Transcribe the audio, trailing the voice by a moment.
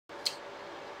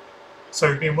So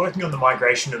we've been working on the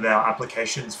migration of our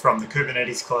applications from the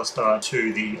Kubernetes cluster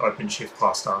to the OpenShift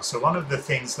cluster. So one of the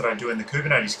things that I do in the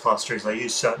Kubernetes cluster is I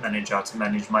use cert-manager to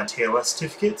manage my TLS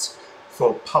certificates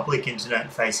for public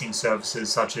internet-facing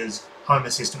services such as Home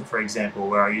Assistant, for example,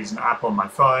 where I use an app on my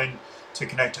phone to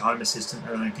connect to Home Assistant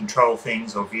and then control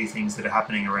things or view things that are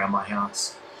happening around my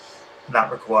house. And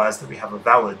that requires that we have a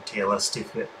valid TLS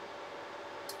certificate.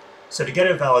 So to get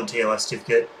a valid TLS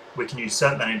certificate, we can use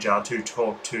cert-manager to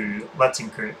talk to Let's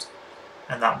Encrypt,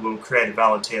 and that will create a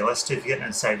valid TLS certificate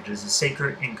and save it as a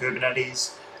secret in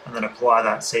Kubernetes, and then apply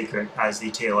that secret as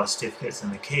the TLS certificates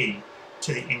and the key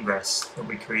to the ingress that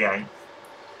we create.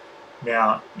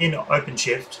 Now, in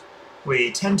OpenShift,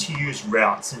 we tend to use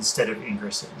routes instead of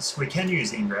ingresses. We can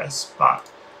use ingress, but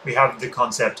we have the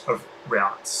concept of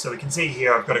routes. So we can see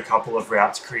here I've got a couple of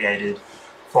routes created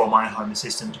for my Home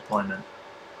Assistant deployment.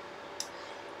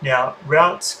 Now,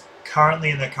 routes currently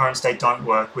in their current state don't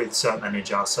work with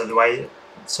cert-manager. So the way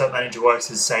cert-manager works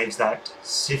is saves that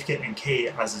certificate and key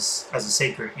as a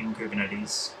secret in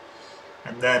Kubernetes.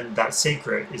 And then that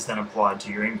secret is then applied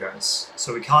to your ingress.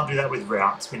 So we can't do that with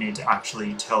routes. We need to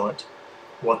actually tell it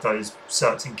what those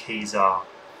certs and keys are.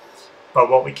 But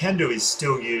what we can do is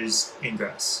still use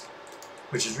ingress,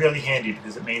 which is really handy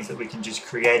because it means that we can just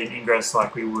create an ingress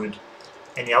like we would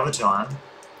any other time,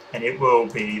 and it will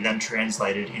be then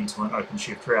translated into an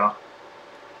OpenShift route.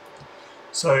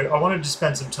 So I wanted to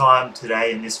spend some time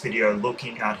today in this video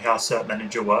looking at how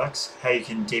cert-manager works, how you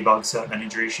can debug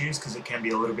cert-manager issues because it can be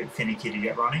a little bit finicky to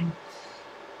get running,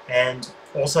 and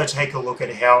also take a look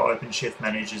at how OpenShift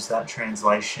manages that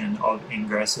translation of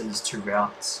ingresses to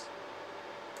routes.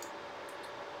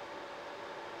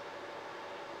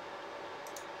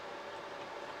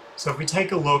 So if we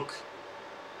take a look,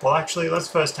 well actually let's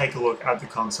first take a look at the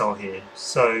console here.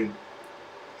 So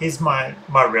here's my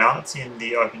routes in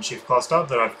the OpenShift cluster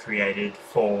that I've created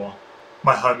for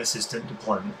my Home Assistant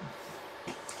deployment.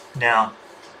 Now,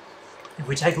 if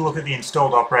we take a look at the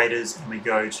installed operators and we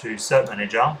go to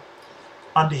cert-manager,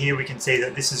 under here we can see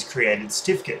that this has created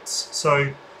certificates.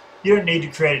 So you don't need to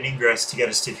create an ingress to get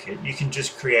a certificate. You can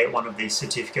just create one of these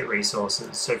certificate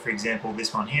resources. So for example,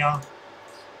 this one here,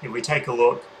 if we take a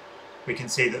look, we can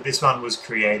see that this one was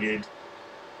created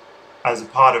as a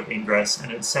part of ingress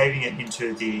and it's saving it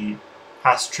into the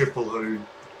 #CM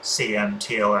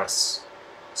TLS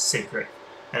secret,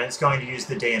 and it's going to use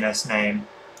the DNS name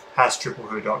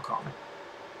 #who.com.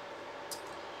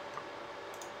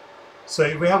 So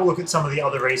if we have a look at some of the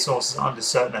other resources under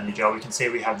cert-manager, we can see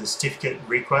we have the certificate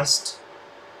request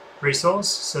resource.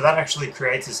 So that actually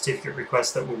creates a certificate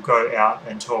request that will go out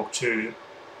and talk to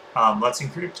Let's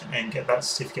Encrypt and get that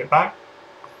certificate back.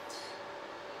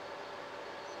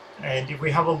 And if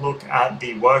we have a look at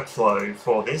the workflow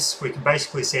for this, we can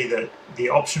basically see that the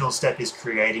optional step is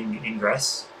creating the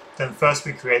ingress. Then first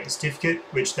we create the certificate,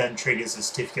 which then triggers a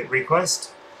certificate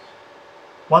request.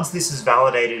 Once this is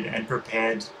validated and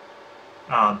prepared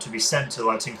to be sent to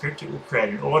Let's Encrypt, it will create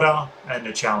an order and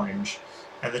a challenge.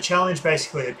 And the challenge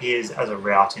basically appears as a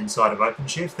route inside of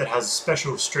OpenShift that has a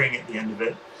special string at the end of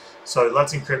it. So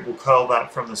Let's Encrypt will curl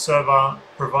that from the server,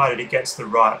 provided it gets the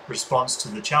right response to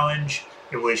the challenge,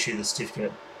 it will issue the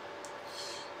certificate.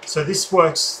 So this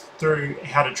works through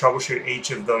how to troubleshoot each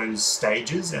of those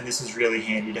stages, and this is really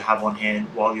handy to have on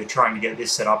hand while you're trying to get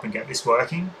this set up and get this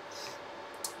working.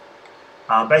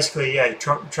 Basically, yeah,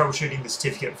 troubleshooting the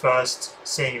certificate first,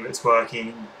 seeing if it's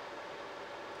working,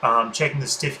 checking the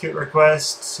certificate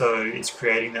request, so it's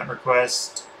creating that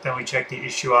request. Then we check the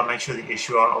issuer, make sure the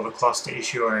issuer or the cluster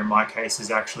issuer in my case is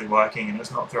actually working and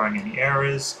it's not throwing any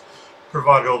errors.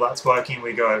 Provided all that's working,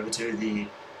 we go over to the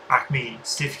Acme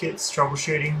certificates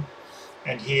troubleshooting,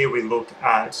 and here we look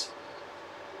at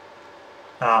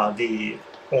the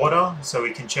order, so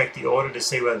we can check the order to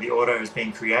see whether the order has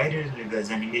been created and if there's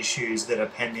any issues that are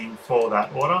pending for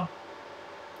that order.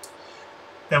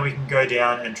 Then we can go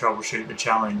down and troubleshoot the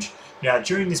challenge. Now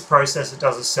during this process it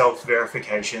does a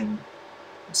self-verification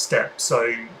step,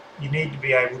 so you need to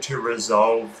be able to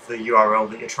resolve the URL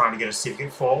that you're trying to get a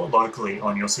certificate for locally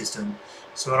on your system.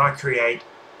 So when I create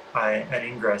an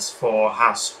ingress for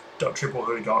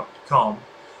hash.who.com,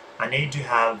 I need to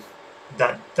have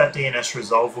that DNS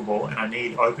resolvable, and I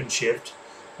need OpenShift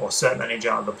or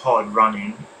cert-manager, the pod,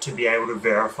 running to be able to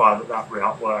verify that that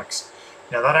route works.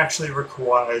 Now that actually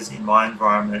requires in my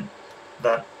environment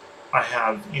that I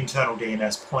have internal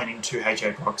DNS pointing to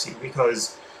HA proxy,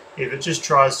 because if it just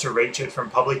tries to reach it from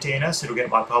public DNS, it'll get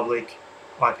my public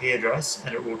IP address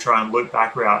and it will try and loop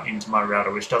back route into my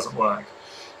router, which doesn't work.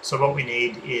 So what we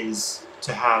need is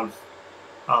to have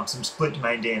some split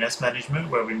domain DNS management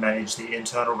where we manage the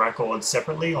internal records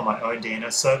separately on my own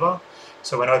DNS server.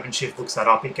 So when OpenShift looks that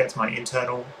up, it gets my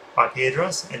internal IP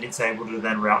address and it's able to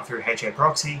then route through HA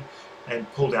proxy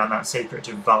and pull down that secret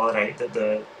to validate that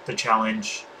the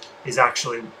challenge is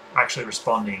actually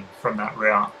responding from that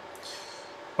route.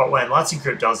 But when Let's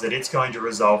Encrypt does it, it's going to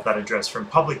resolve that address from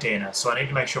public DNS. So I need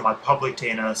to make sure my public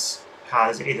DNS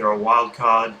has either a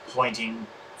wildcard pointing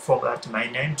for that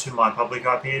domain name to my public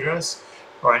IP address,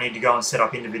 or I need to go and set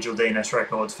up individual DNS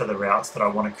records for the routes that I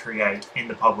want to create in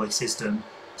the public system,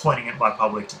 pointing at my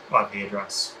public IP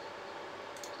address.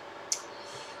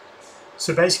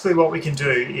 So basically what we can do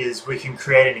is we can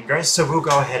create an ingress. So we'll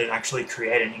go ahead and actually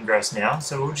create an ingress now.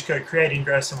 So we'll just go create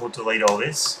ingress and we'll delete all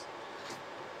this.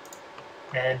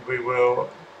 And we will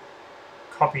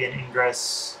copy an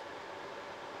ingress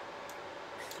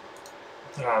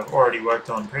that I've already worked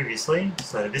on previously,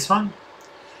 so this one.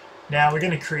 Now we're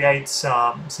going to create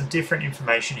some different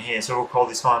information here, so we'll call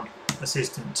this one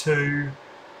Assistant 2.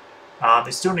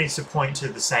 It still needs to point to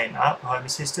the same app, Home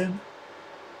Assistant.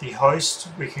 The host,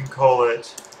 we can call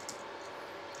it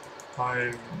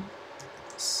Home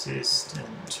Assistant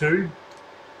 2.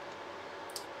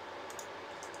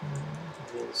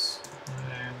 This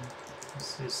Home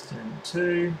Assistant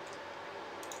 2.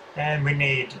 And we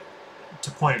need to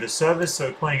point at a service, so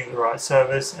we're pointing at the right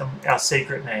service, and our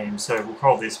secret name, so we'll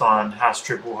call this one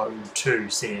 #2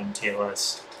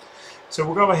 CMTLS. So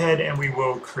we'll go ahead and we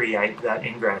will create that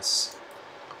ingress.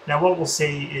 Now what we'll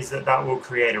see is that will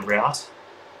create a route.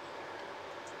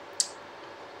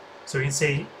 So we can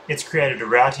see it's created a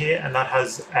route here, and that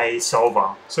has a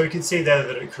solver. So we can see there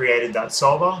that it created that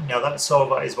solver. Now that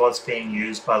solver is what's being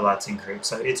used by Let's Encrypt.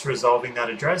 So it's resolving that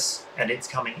address, and it's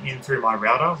coming in through my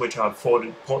router, which I've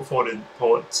forwarded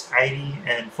ports 80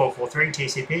 and 443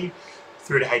 TCP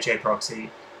through to HA proxy.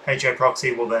 HA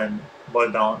proxy will then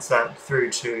load balance that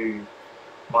through to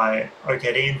my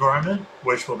OKD environment,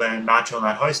 which will then match on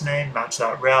that host name, match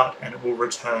that route, and it will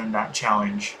return that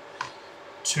challenge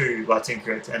to Let's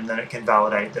Encrypt, and then it can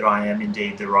validate that I am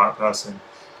indeed the right person.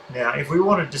 Now if we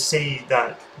wanted to see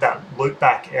that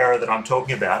loopback error that I'm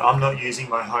talking about, I'm not using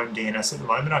my home DNS at the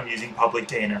moment, I'm using public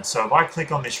DNS. So if I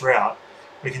click on this route,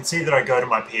 we can see that I go to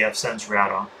my pfSense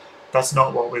router. That's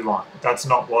not what we want. That's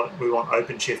not what we want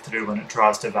OpenShift to do when it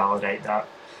tries to validate that.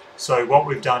 So what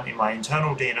we've done in my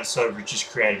internal DNS server is just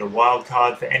created a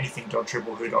wildcard for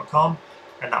anything.triplewho.com,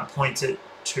 and that points it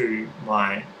to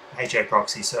my HA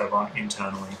proxy server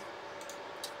internally.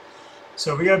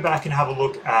 So if we go back and have a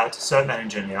look at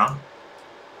cert-manager now,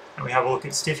 and we have a look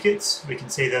at certificates, we can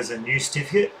see there's a new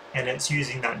certificate, and it's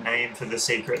using that name for the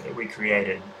secret that we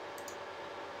created.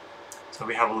 So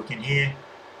we have a look in here,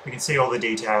 we can see all the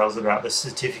details about the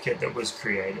certificate that was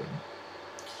created.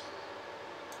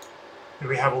 If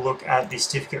we have a look at the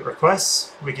certificate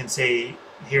requests, we can see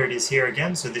here it is here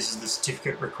again. So this is the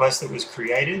certificate request that was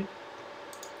created.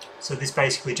 So this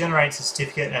basically generates a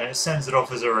certificate and it sends it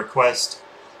off as a request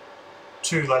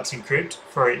to Let's Encrypt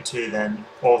for it to then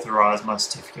authorize my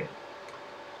certificate.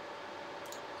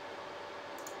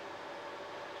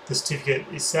 The certificate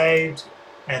is saved,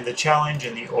 and the challenge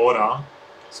and the order.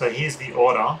 So here's the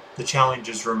order. The challenge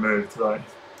is removed though.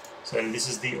 So this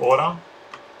is the order.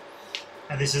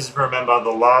 And this is, remember, the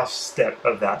last step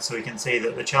of that. So we can see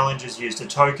that the challenge has used a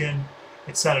token.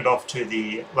 It sent it off to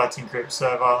the Let's Encrypt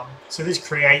server. So this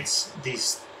creates the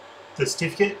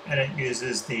certificate, and it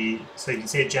uses so you can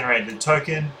see it generated a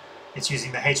token. It's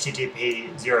using the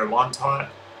HTTP 01 type.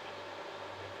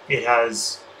 It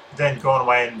has then gone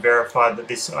away and verified that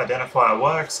this identifier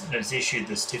works, and it's issued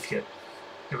the certificate.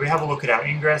 If we have a look at our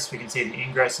ingress, we can see the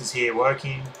ingress is here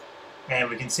working, and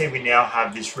we can see we now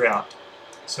have this route.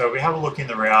 So we have a look in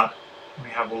the route, and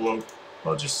we have a look,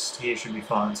 well, just here should be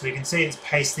fine. So we can see it's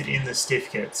pasted in the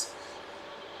certificates.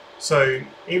 So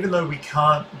even though we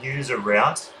can't use a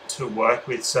route to work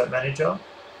with cert-manager,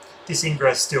 this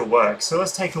ingress still works. So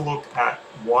let's take a look at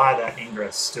why that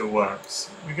ingress still works.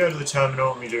 We go to the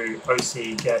terminal and we do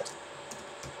oc get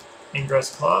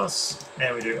ingressclass,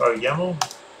 and we do oyaml.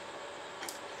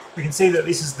 We can see that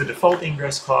this is the default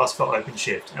ingress class for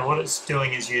OpenShift, and what it's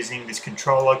doing is using this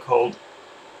controller called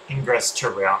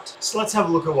ingress-to-route. So let's have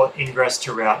a look at what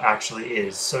ingress-to-route actually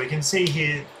is. So we can see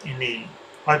here in the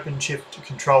OpenShift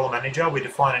controller manager, we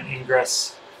define an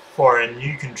ingress for a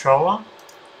new controller.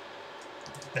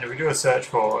 And if we do a search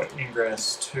for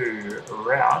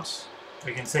ingress-to-route,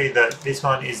 we can see that this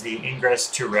one is the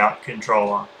ingress-to-route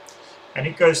controller. And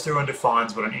it goes through and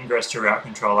defines what an ingress-to-route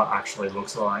controller actually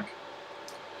looks like.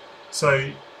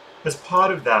 So as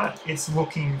part of that, it's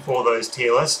looking for those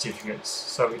TLS certificates.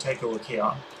 So we take a look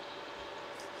here.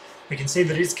 we can see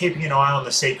that it's keeping an eye on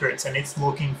the secrets and it's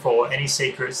looking for any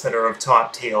secrets that are of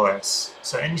type TLS.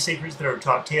 So any secrets that are of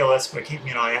type TLS, we're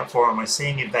keeping an eye out for and we're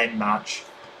seeing if they match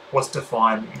what's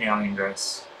defined in our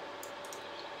ingress.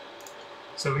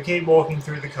 So we keep walking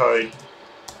through the code.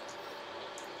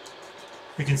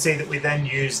 We can see that we then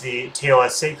use the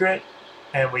TLS secret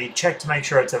and we check to make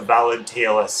sure it's a valid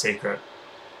TLS secret.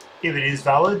 If it is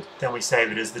valid, then we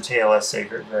save it as the TLS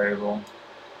secret variable.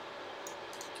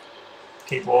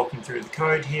 Keep walking through the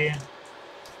code here.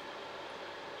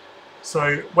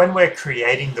 So when we're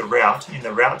creating the route in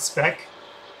the route spec,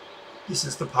 this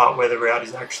is the part where the route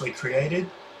is actually created.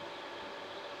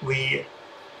 We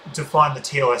define the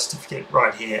TLS certificate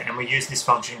right here and we use this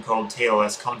function called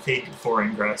TLS config for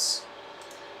ingress.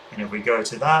 And if we go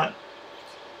to that,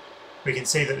 we can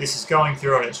see that this is going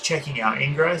through and it's checking our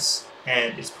ingress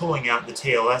and it's pulling out the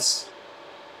TLS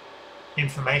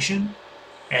information.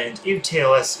 And if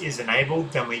TLS is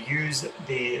enabled, then we use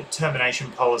the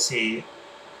termination policy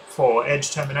for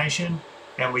edge termination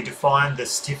and we define the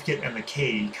certificate and the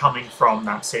key coming from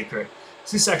that secret.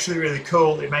 So this is actually really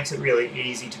cool. It makes it really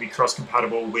easy to be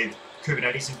cross-compatible with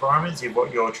Kubernetes environments if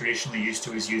what you're traditionally used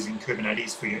to is using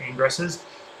Kubernetes for your ingresses.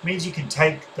 It means you can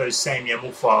take those same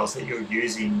YAML files that you're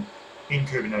using in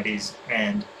Kubernetes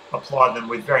and apply them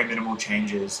with very minimal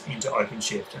changes into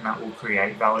OpenShift, and that will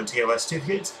create valid TLS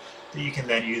certificates that you can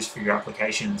then use for your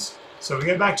applications. So we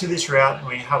go back to this route and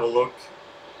we have a look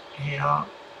here.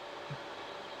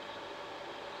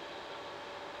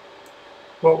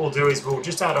 What we'll do is we'll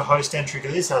just add a host entry to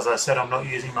this. As I said, I'm not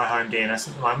using my home DNS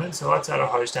at the moment, so let's add a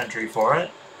host entry for it.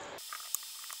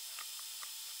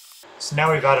 So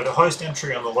now we've added a host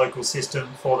entry on the local system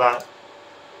for that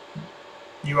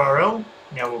URL.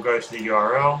 Now we'll go to the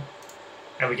URL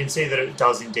and we can see that it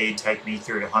does indeed take me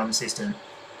through to Home Assistant.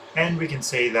 And we can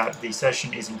see that the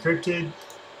session is encrypted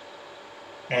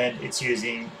and it's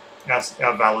using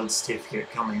our valid certificate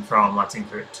coming from Let's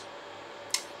Encrypt.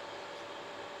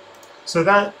 So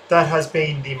that has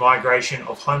been the migration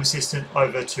of Home Assistant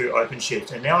over to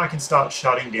OpenShift, and now I can start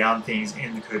shutting down things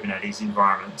in the Kubernetes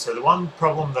environment. So the one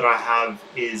problem that I have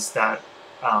is that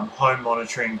home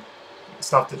monitoring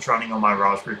stuff that's running on my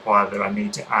Raspberry Pi that I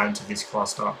need to add to this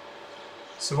cluster.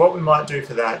 So what we might do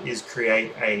for that is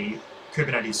create a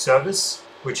Kubernetes service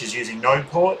which is using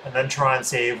NodePort and then try and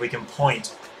see if we can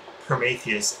point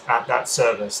Prometheus at that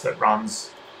service that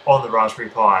runs on the Raspberry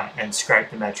Pi and scrape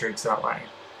the metrics that way.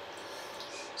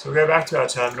 So we'll go back to our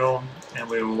terminal and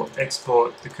we will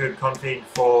export the kube config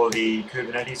for the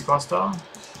Kubernetes cluster.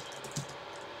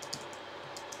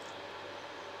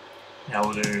 Now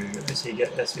we'll do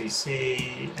get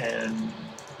svc and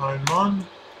home1.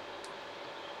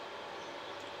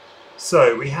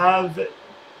 So we have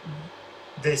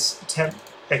this temp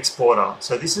exporter.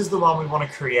 So this is the one we want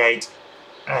to create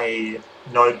a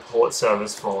NodePort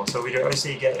service for. So we do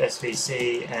get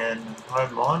svc and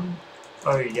home1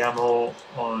 YAML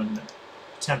on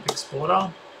temp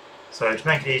exporter. So to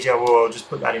make it easier, we'll just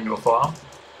put that into a file.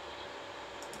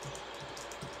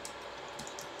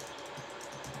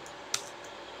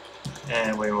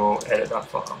 And we will edit that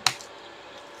file.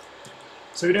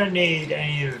 So we don't need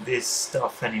any of this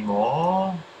stuff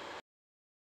anymore.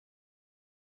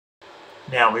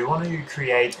 Now we want to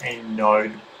create a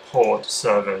NodePort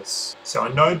service. So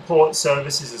a NodePort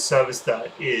service is a service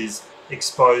that is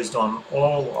exposed on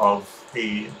all of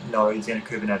the nodes in a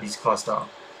Kubernetes cluster.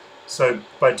 So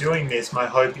by doing this, my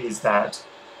hope is that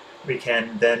we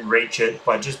can then reach it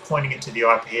by just pointing it to the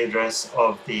IP address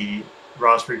of the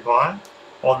Raspberry Pi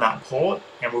on that port,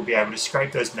 and we'll be able to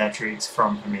scrape those metrics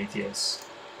from Prometheus.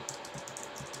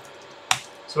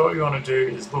 So what we want to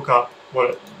do is look up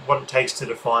what it takes to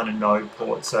define a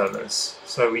NodePort service.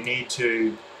 So we need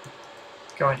to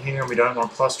go in here and we don't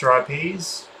want cluster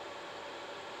IPs.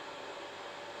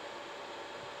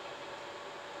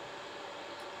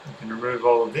 We can remove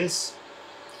all of this.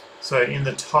 So in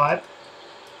the type,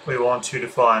 we want to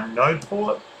define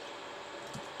NodePort.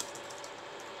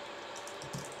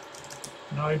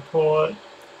 NodePort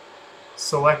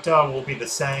selector will be the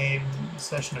same.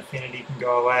 Session affinity can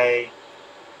go away.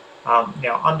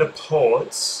 Now under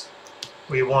ports,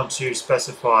 we want to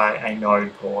specify a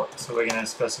node port. So we're going to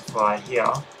specify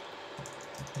here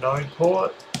node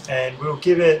port, and we'll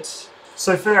give it,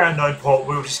 so for our node port,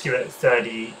 we'll just give it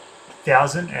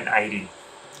 30,080.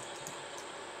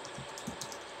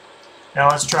 Now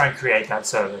let's try and create that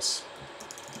service.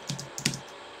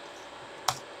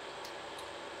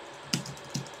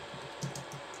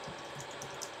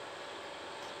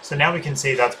 So now we can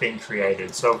see that's been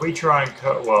created. So if we try and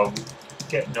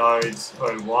get nodes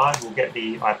OY, we'll get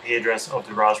the IP address of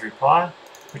the Raspberry Pi,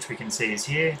 which we can see is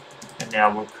here, and and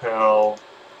now we'll curl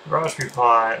Raspberry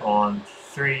Pi on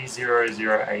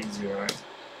 30080.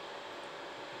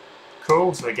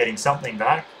 Cool, so we're getting something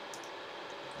back.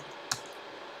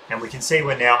 And we can see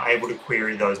we're now able to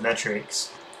query those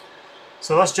metrics.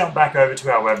 So let's jump back over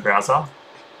to our web browser.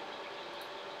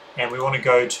 And we want to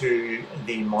go to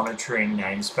the monitoring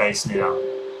namespace now.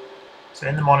 So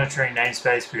in the monitoring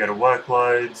namespace, we go to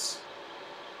workloads,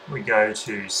 we go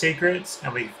to secrets,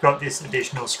 and we've got this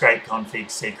additional scrape config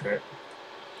secret.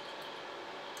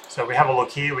 So we have a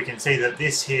look here, we can see that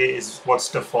this here is what's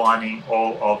defining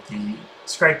all of the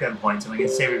scrape endpoints, and we can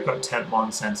see we've got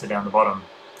temp_mon sensor down the bottom.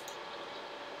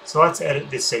 So let's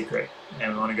edit this secret,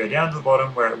 and we want to go down to the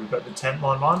bottom where we've got the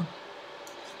temp_mon one,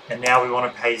 and now we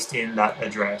want to paste in that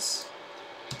address.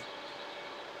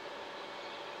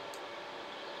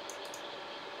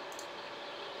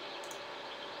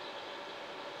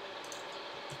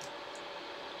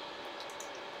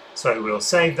 So we'll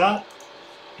save that,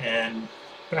 and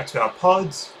back to our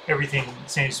pods, everything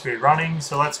seems to be running,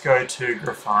 so let's go to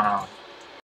Grafana.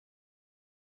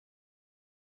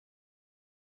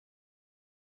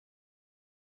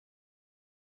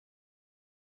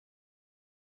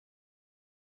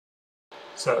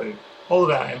 So all of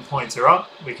our endpoints are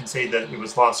up. We can see that it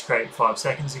was last scraped 5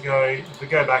 seconds ago. If we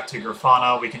go back to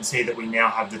Grafana, we can see that we now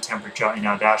have the temperature in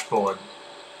our dashboard.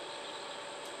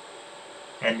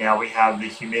 And now we have the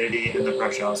humidity and the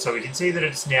pressure. So we can see that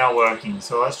it's now working.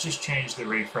 So let's just change the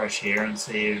refresh here and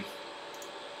see if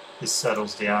this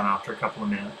settles down after a couple of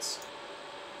minutes.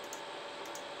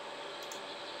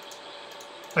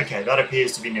 Okay, that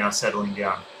appears to be now settling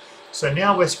down. So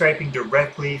now we're scraping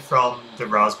directly from the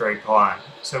Raspberry Pi.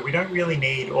 So we don't really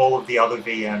need all of the other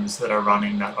VMs that are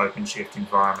running that OpenShift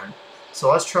environment.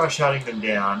 So let's try shutting them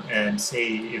down and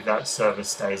see if that service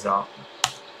stays up.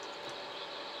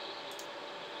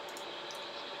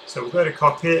 So we'll go to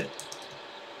Cockpit.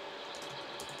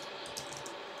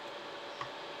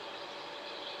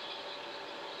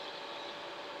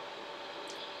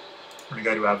 We're going to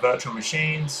go to our virtual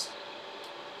machines.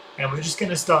 And we're just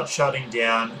going to start shutting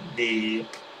down the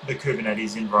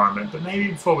Kubernetes environment. But maybe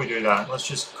before we do that, let's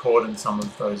just cordon some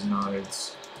of those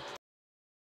nodes.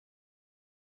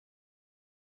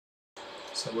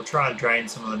 So we'll try and drain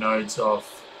some of the nodes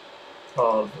off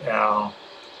of our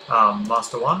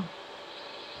master one.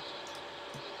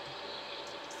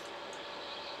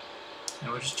 And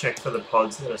we'll just check for the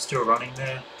pods that are still running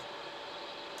there.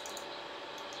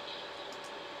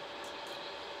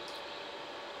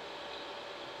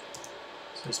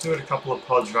 So we still got a couple of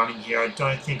pods running here. I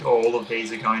don't think all of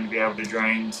these are going to be able to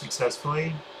drain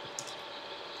successfully.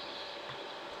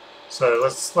 So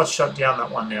let's shut down that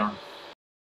one now.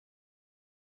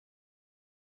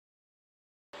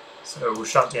 So we'll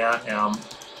shut down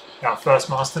our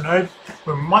first master node.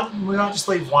 We might just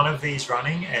leave one of these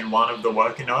running and one of the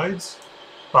worker nodes.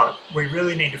 But we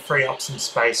really need to free up some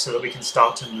space so that we can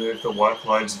start to move the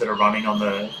workloads that are running on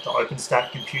the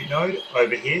OpenStack compute node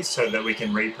over here so that we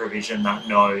can re-provision that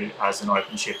node as an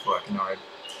OpenShift worker node.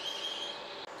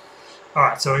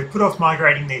 Alright, so we've put off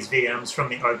migrating these VMs from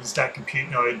the OpenStack compute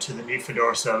node to the new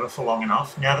Fedora server for long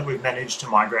enough. Now that we've managed to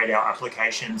migrate our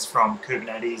applications from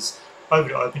Kubernetes over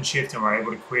to OpenShift and we're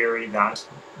able to query that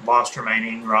last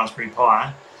remaining Raspberry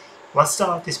Pi, let's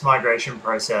start this migration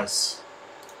process.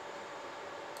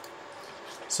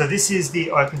 So this is the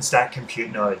OpenStack compute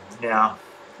node. Now,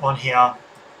 on here,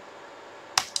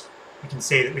 we can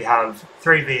see that we have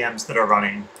 3 VMs that are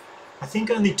running. I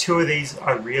think only 2 of these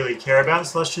I really care about,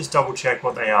 so let's just double check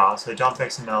what they are. So dump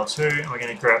XML2, and we're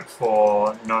going to grep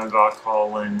for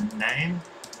nova:\name.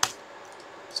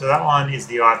 So that one is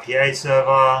the IPA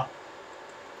server.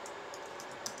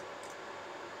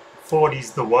 40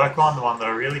 is the work one, the one that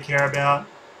I really care about.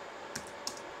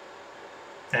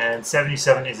 And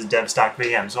 77 is a DevStack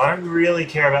VM. So I don't really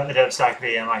care about the DevStack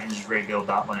VM, I can just rebuild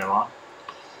that whenever.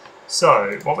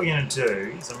 So what we're going to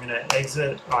do is I'm going to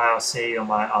exit IRC on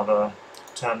my other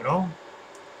terminal,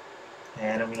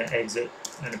 and I'm going to exit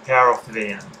and power off the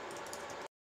VM.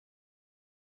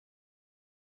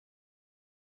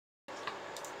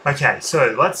 Okay,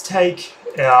 so let's take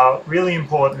our really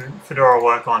important Fedora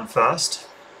work on first.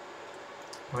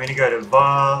 We're going to go to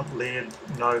var lib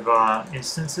nova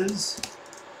instances.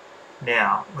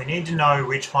 Now, we need to know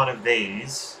which one of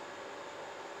these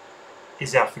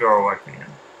is our Fedora work VM.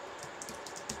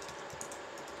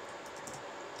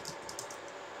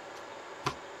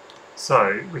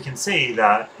 So we can see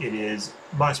that it is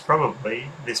most probably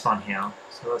this one here.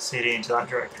 So let's cd into that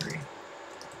directory.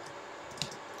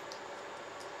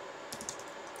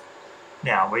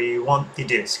 Now we want the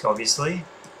disk, obviously.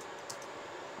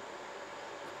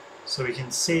 So we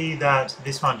can see that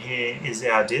this one here is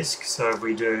our disk. So if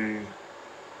we do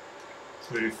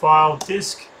file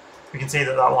disk, we can see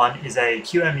that that one is a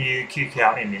QEMU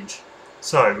QCOW image.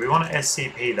 So we want to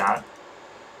SCP that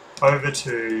over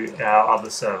to our other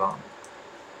server.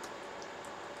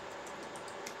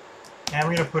 And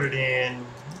we're going to put it in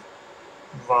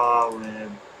var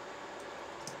lib.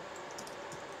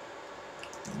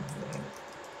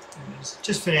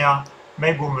 Just for now,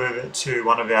 maybe we'll move it to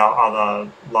one of our other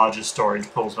larger storage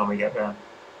pools when we get there.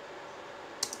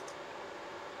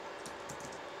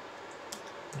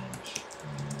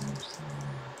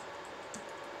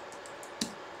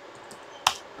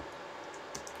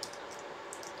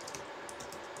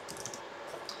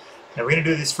 Now we're going to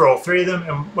do this for all three of them,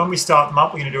 and when we start them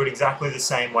up, we're going to do it exactly the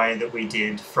same way that we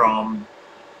did from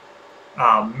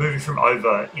moving from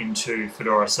over into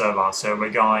Fedora Server. So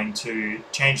we're going to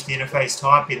change the interface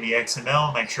type in the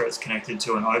XML, make sure it's connected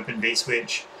to an open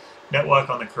vSwitch network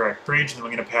on the correct bridge, and then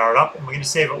we're going to power it up and we're going to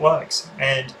see if it works.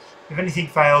 And if anything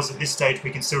fails at this stage, we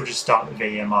can still just start the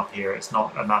VM up here. It's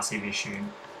not a massive issue.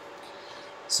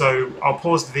 So I'll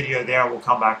pause the video there and we'll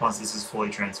come back once this is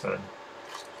fully transferred.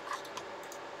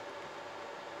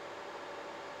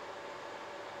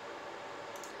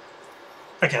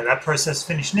 Okay, that process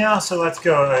finished now, so let's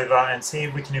go over and see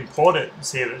if we can import it and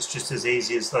see if it's just as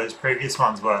easy as those previous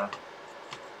ones were.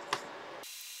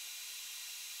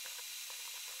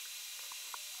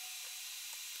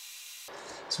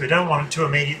 So we don't want it to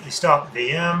immediately start the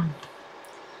VM.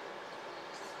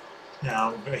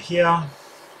 Now we'll go here.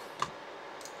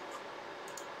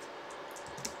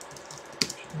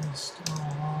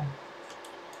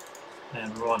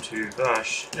 And we want to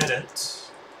bash edit.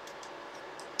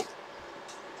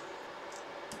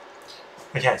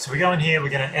 Okay, so we go in here, we're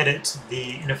going to edit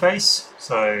the interface.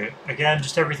 So again,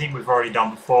 just everything we've already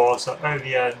done before. So over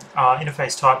here, our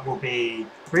interface type will be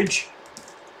bridge.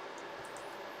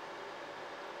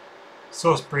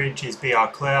 Source bridge is BR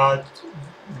Cloud.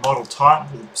 Model type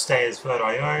will stay as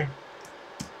virt.io.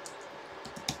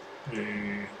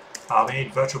 We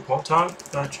need virtual port type.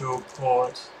 Virtual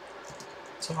port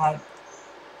type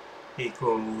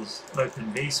equals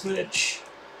open vSwitch.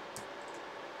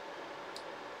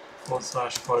 /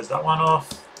 close that one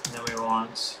off, and then we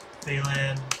want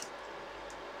VLAN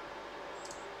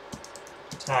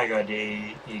tag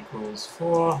ID equals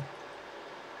 4,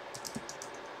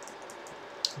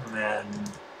 and then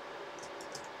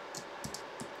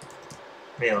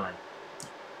VLAN.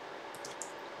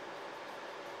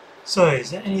 So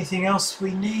is there anything else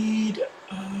we need?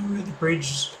 We're the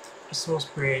bridge, source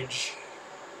bridge.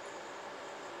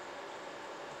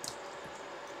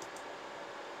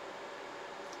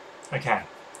 Okay,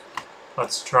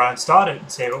 let's try and start it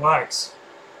and see if it works.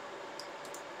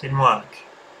 Didn't work.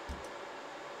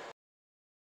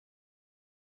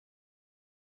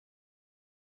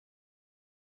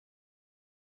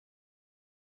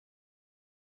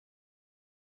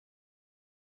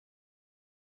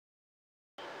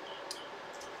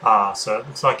 So it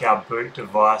looks like our boot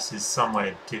device is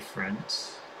somewhere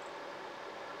different.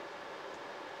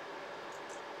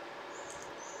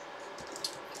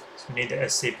 So we need to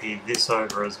SCP this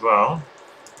over as well.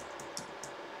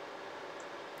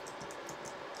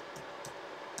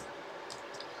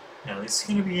 Now this is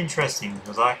going to be interesting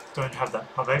because I don't have that.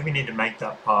 I maybe need to make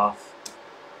that path.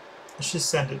 Let's just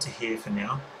send it to here for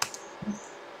now.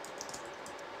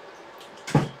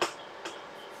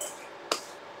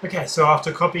 Okay, so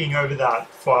after copying over that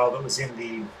file that was in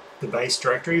the base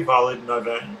directory, valid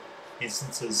nova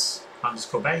instances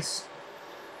 _ base,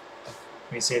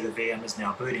 we see the VM is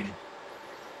now booting.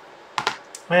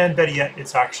 And better yet,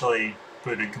 it's actually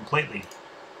booted completely.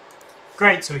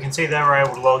 Great, so we can see there we're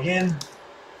able to log in.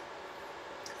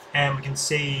 And we can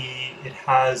see it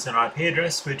has an IP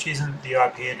address, which isn't the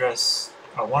IP address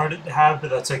I wanted it to have,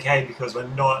 but that's okay because we're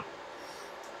not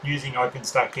using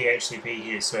OpenStack DHCP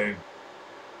here, so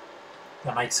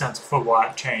that makes sense for why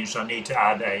it changed. I need to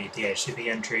add a DHCP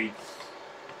entry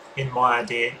in my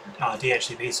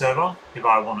DHCP server if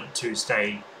I want it to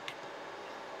stay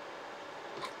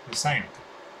the same.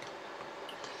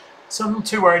 So I'm not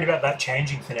too worried about that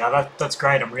changing for now. That's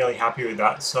great, I'm really happy with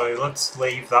that. So let's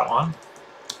leave that one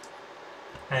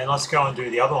and let's go and do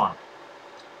the other one.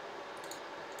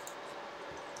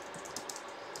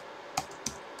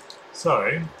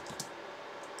 So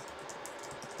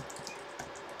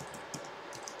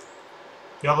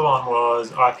the other one was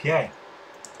IPA.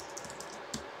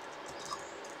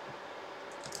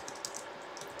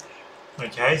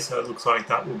 Okay, so it looks like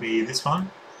that will be this one.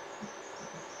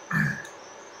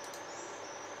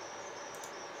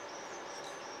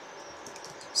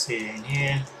 See it in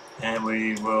here, And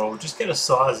we will just get a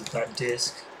size of that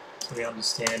disk so we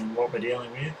understand what we're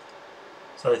dealing with.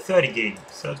 So 30 gig,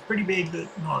 so it's pretty big, but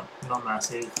not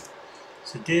massive.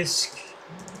 So disk,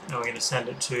 and we're going to send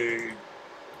it to,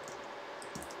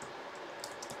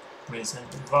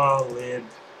 var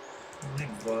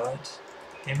libvirt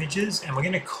images, and we're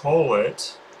going to call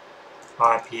it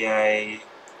IPA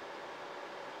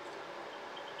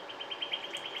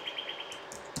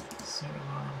server.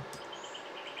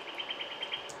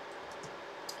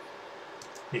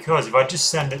 Because if I just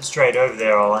send it straight over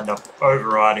there, I'll end up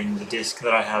overriding the disk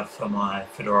that I have for my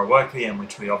Fedora work VM,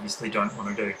 which we obviously don't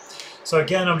want to do. So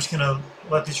again, I'm just going to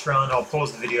let this run. I'll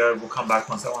pause the video. We'll come back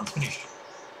once that one's finished.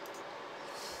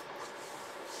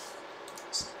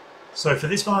 So for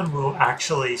this one, we'll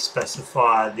actually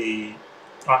specify the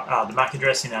MAC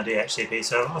address in our DHCP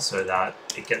server so that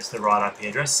it gets the right IP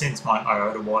address. Since my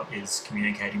IOTA watt is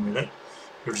communicating with it,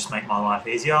 it'll just make my life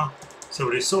easier. So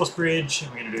we'll do source bridge,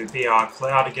 and we're going to do BR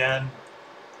cloud again.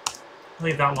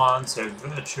 Leave that one, so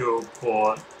virtual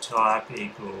port type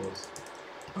equals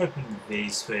open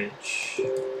vSwitch.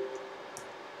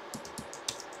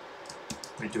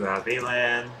 We do our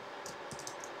VLAN.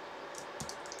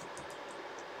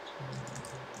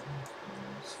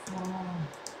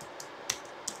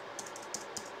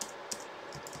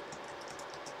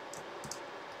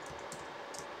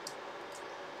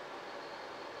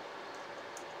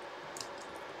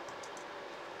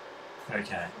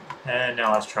 Okay, and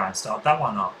now let's try and start that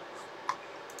one up.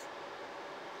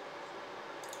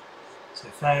 So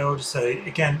failed. So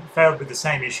again, failed with the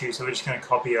same issue, so we're just going to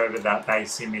copy over that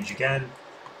base image again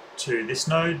to this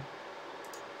node.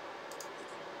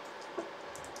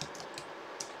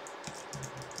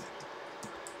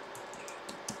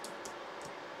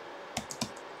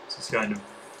 So it's going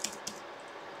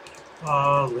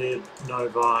to lib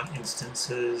nova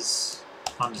instances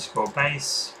underscore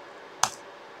base.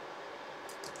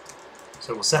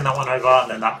 So we'll send that one over,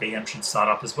 and then that VM should start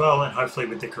up as well, and hopefully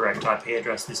with the correct IP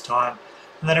address this time,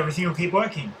 and then everything will keep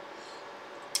working.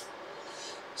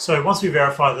 So once we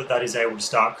verify that that is able to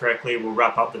start correctly, we'll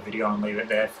wrap up the video and leave it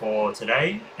there for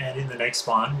today. And in the next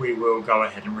one, we will go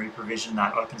ahead and re-provision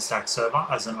that OpenStack server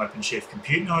as an OpenShift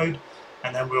compute node,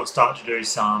 and then we'll start to do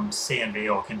some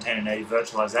CNV or container native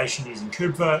virtualization using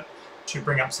kubevert to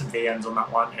bring up some VMs on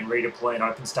that one and redeploy an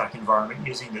OpenStack environment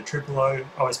using the OO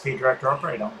OSP director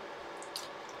operator.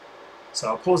 So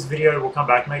I'll pause the video, we'll come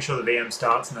back, make sure the VM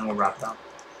starts, and then we'll wrap it up.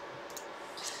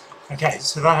 Okay,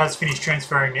 so that has finished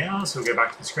transferring now, so we'll go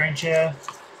back to the screen share.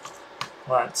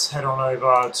 Let's head on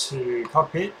over to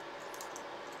Cockpit,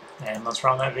 and let's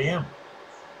run that VM.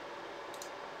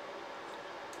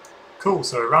 Cool,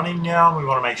 so we're running now. We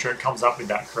want to make sure it comes up with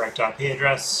that correct IP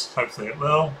address. Hopefully it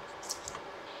will.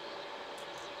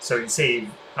 So you can see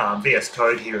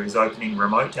VSCode here is opening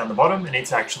remote down the bottom, and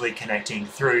it's actually connecting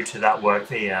through to that work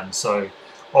VM. So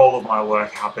all of my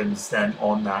work happens then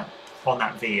on that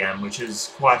VM, which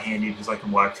is quite handy because I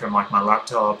can work from like my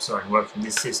laptop, so I can work from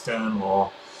this system,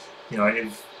 or you know,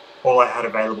 if all I had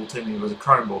available to me was a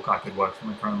Chromebook, I could work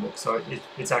from a Chromebook. So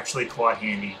it's actually quite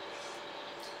handy.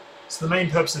 So the main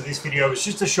purpose of this video is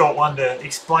just a short one to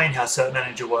explain how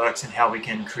cert-manager works and how we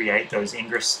can create those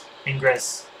ingress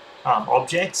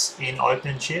objects in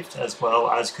OpenShift as well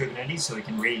as Kubernetes, so we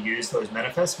can reuse those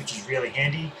manifests, which is really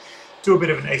handy. Do a bit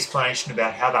of an explanation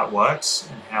about how that works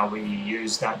and how we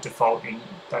use that default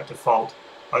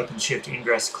OpenShift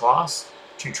ingress class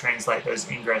to translate those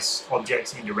ingress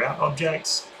objects into route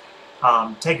objects.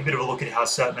 Take a bit of a look at how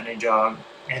cert-manager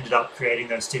ended up creating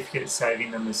those certificates,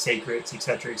 saving them as secrets,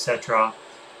 etc., etc.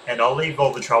 And I'll leave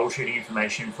all the troubleshooting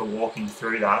information for walking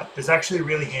through that. There's actually a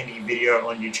really handy video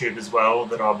on YouTube as well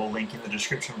that I will link in the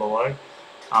description below.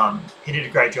 He did a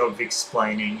great job of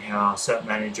explaining how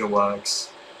cert-manager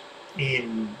works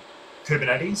in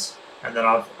Kubernetes, and then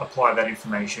I've applied that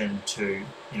information to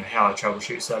how I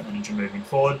troubleshoot cert-manager moving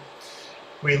forward.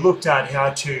 We looked at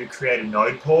how to create a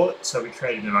NodePort, so we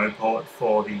created a NodePort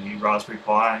for the Raspberry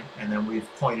Pi, and then we've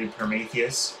pointed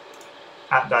Prometheus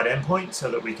at that endpoint so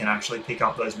that we can actually pick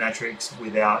up those metrics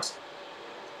without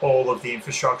all of the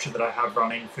infrastructure that I have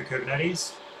running for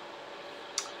Kubernetes.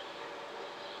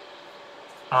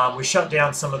 We shut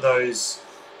down some of those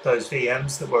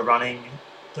VMs that were running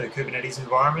the Kubernetes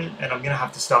environment, and I'm going to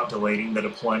have to start deleting the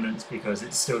deployments because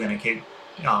it's still going to keep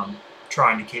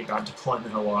trying to keep that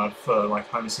deployment alive for like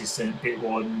Home Assistant,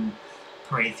 Bitwarden,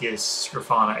 Prometheus,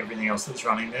 Grafana, everything else that's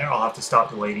running there. I'll have to start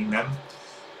deleting them.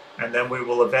 And then we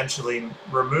will eventually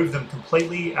remove them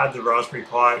completely, add the Raspberry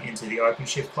Pi into the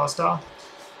OpenShift cluster,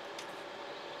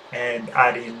 and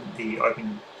add in the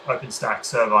OpenStack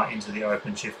server into the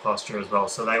OpenShift cluster as well.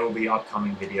 So they will be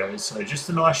upcoming videos. So just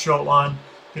a nice short one,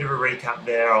 bit of a recap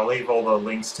there. I'll leave all the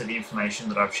links to the information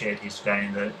that I've shared here today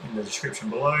in the description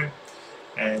below.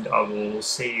 And I will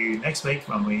see you next week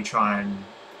when we try and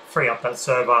free up that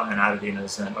server and add it in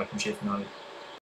as an OpenShift node.